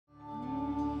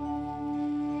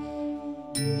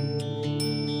ஓம்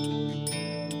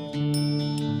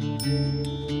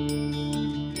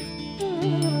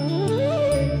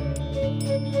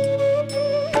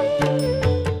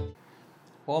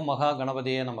மகா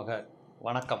கணபதியே நமக.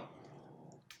 வணக்கம்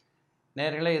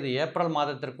நேயர்களே, இது ஏப்ரல்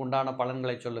மாதத்திற்கு உண்டான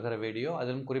பலன்களை சொல்லுகிற வீடியோ.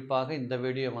 அதிலும் குறிப்பாக இந்த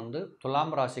வீடியோ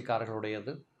துலாம்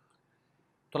ராசிக்காரர்களுடையது.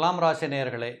 துலாம் ராசி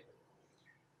நேயர்களே,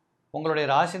 உங்களுடைய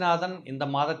ராசிநாதன் இந்த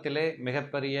மாதத்திலே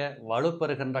மிகப்பெரிய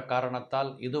வலுப்பெறுகின்ற காரணத்தால்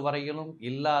இதுவரையிலும்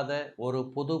இல்லாத ஒரு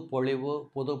புது பொலிவு,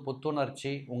 புது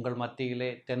புத்துணர்ச்சி உங்கள் மத்தியிலே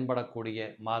தென்படக்கூடிய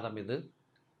மாதம் இது.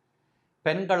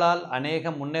 பெண்களால்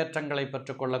அநேக முன்னேற்றங்களை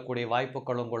பெற்றுக்கொள்ளக்கூடிய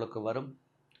வாய்ப்புகள் உங்களுக்கு வரும்.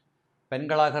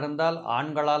 பெண்களாக இருந்தால்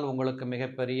ஆண்களால் உங்களுக்கு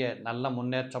மிகப்பெரிய நல்ல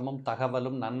முன்னேற்றமும்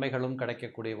தகவலும் நன்மைகளும்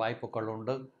கிடைக்கக்கூடிய வாய்ப்புகள்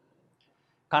உண்டு.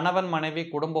 கணவன் மனைவி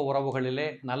குடும்ப உறவுகளிலே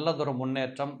நல்லதொரு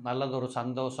முன்னேற்றம், நல்லதொரு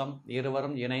சந்தோஷம்,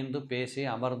 இருவரும் இணைந்து பேசி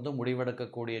அமர்ந்து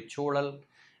முடிவெடுக்கக்கூடிய சூழல்,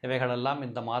 இவைகளெல்லாம்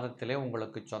இந்த மாதத்திலே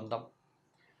உங்களுக்கு சொந்தம்.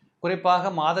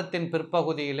 குறிப்பாக மாதத்தின்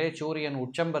பிற்பகுதியிலே சூரியன்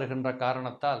உச்சம் பெறுகின்ற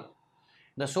காரணத்தால்,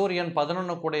 இந்த சூரியன்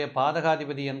 11 கூடிய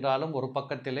பாதகாதிபதி என்றாலும் ஒரு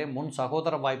பக்கத்திலே முன்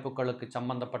சகோதர வாய்ப்புகளுக்கு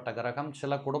சம்பந்தப்பட்ட கிரகம்.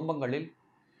 சில குடும்பங்களில்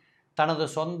தனது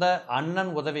சொந்த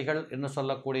அண்ணன் உதவிகள் என்று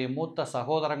சொல்லக்கூடிய மூத்த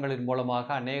சகோதரங்களின் மூலமாக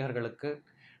அநேகர்களுக்கு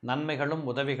நன்மைகளும்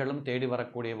உதவிகளும் தேடி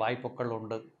வரக்கூடிய வாய்ப்புகள்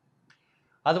உண்டு.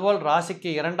 அதுபோல் ராசிக்கு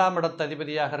 2ஆம்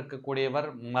இடத்ததிபதியாக இருக்கக்கூடியவர்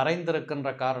மறைந்திருக்கின்ற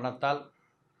காரணத்தால்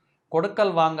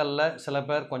கொடுக்கல் வாங்கல்ல சில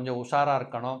பேர் கொஞ்சம் உஷாராக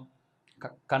இருக்கணும்.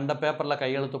 கண்ட பேப்பரில்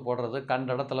கையெழுத்து போடுறது,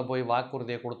 கண்ட இடத்துல போய்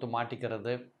வாக்குறுதியை கொடுத்து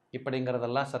மாட்டிக்கிறது,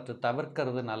 இப்படிங்கிறதெல்லாம் சற்று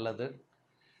தவிர்க்கிறது நல்லது.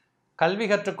 கல்வி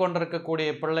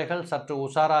கற்றுக்கொண்டிருக்கக்கூடிய பிள்ளைகள் சற்று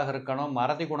உஷாராக இருக்கணும்.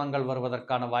 மறதி குணங்கள்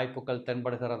வருவதற்கான வாய்ப்புகள்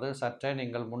தென்படுகிறது. சற்றே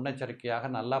நீங்கள் முன்னெச்சரிக்கையாக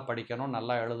நல்லா படிக்கணும்,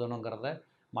 நல்லா எழுதணுங்கிறத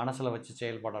மனசில் வச்சு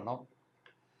செயல்படணும்.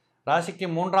 ராசிக்கு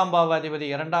 3ஆம் பாவாதிபதி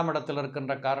 2ஆம் இடத்தில்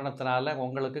இருக்கின்ற காரணத்தினால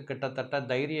உங்களுக்கு கிட்டத்தட்ட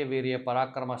தைரிய வீரிய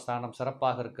பராக்கிரம ஸ்தானம்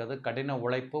சிறப்பாக இருக்குது. கடின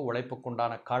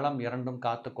உழைப்புக்குண்டான களம் இரண்டும்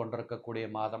காத்து கொண்டிருக்கக்கூடிய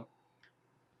மாதம்.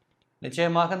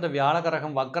 நிச்சயமாக இந்த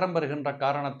வியாழகிரகம் வக்ரம் பெறுகின்ற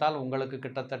காரணத்தால் உங்களுக்கு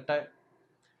கிட்டத்தட்ட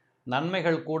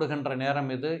நன்மைகள் கூடுகின்ற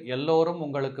நேரம் இது. எல்லோரும்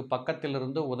உங்களுக்கு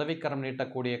பக்கத்திலிருந்து உதவிக்கரம்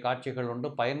நீட்டக்கூடிய காட்சிகள் உண்டு.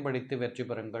 பயன்படுத்தி வெற்றி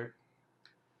பெறுங்கள்.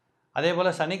 அதேபோல்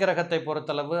சனி கிரகத்தை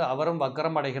பொறுத்தளவு அவரும்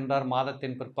வக்ரம் அடைகின்றார்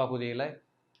மாதத்தின் பிற்பகுதியில்.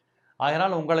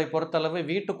 ஆகையினால் உங்களை பொறுத்தளவு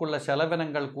வீட்டுக்குள்ள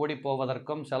செலவினங்கள் கூடி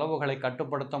போவதற்கும், செலவுகளை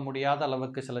கட்டுப்படுத்த முடியாத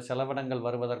அளவுக்கு சில செலவினங்கள்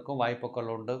வருவதற்கும் வாய்ப்புகள்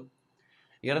உண்டு.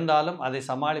 இருந்தாலும் அதை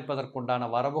சமாளிப்பதற்குண்டான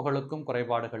வரவுகளுக்கும்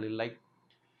குறைபாடுகள் இல்லை.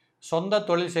 சொந்த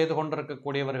தொழில் செய்து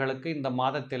கொண்டிருக்கக்கூடியவர்களுக்கு இந்த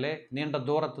மாதத்திலே நீண்ட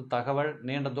தூரத்து தகவல்,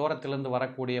 நீண்ட தூரத்திலிருந்து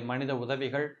வரக்கூடிய மனித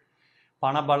உதவிகள்,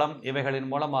 பணபலம், இவைகளின்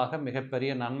மூலமாக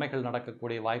மிகப்பெரிய நன்மைகள்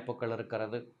நடக்கக்கூடிய வாய்ப்புகள்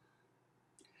இருக்கிறது.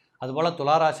 அதுபோல்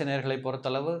துளாராசி நேயர்களை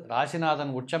பொறுத்தளவு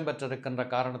ராசிநாதன் உச்சம் பெற்றிருக்கின்ற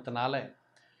காரணத்தினால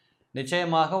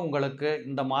நிச்சயமாக உங்களுக்கு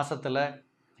இந்த மாதத்தில்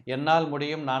என்னால்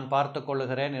முடியும், நான் பார்த்து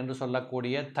கொள்ளுகிறேன் என்று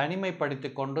சொல்லக்கூடிய,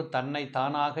 தனிமைப்படுத்தி கொண்டு தன்னை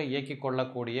தானாக இயக்கி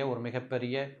கொள்ளக்கூடிய ஒரு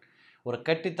மிகப்பெரிய ஒரு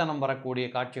கெட்டித்தனம் வரக்கூடிய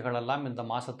காட்சிகளெல்லாம் இந்த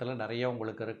மாதத்தில் நிறைய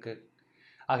உங்களுக்கு இருக்குது.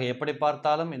 ஆக எப்படி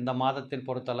பார்த்தாலும் இந்த மாதத்தின்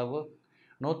பொறுத்தளவு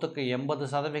 100க்கு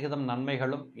 80%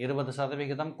 நன்மைகளும்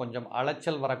 20% கொஞ்சம்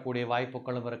அலைச்சல் வரக்கூடிய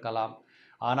வாய்ப்புகளும் இருக்கலாம்.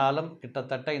 ஆனாலும்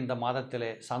கிட்டத்தட்ட இந்த மாதத்திலே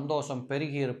சந்தோஷம்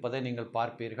பெருகி இருப்பதை நீங்கள்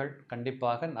பார்ப்பீர்கள்.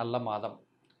 கண்டிப்பாக நல்ல மாதம்.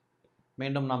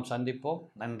 மீண்டும் நாம் சந்திப்போம்.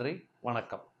 நன்றி,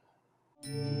 வணக்கம்.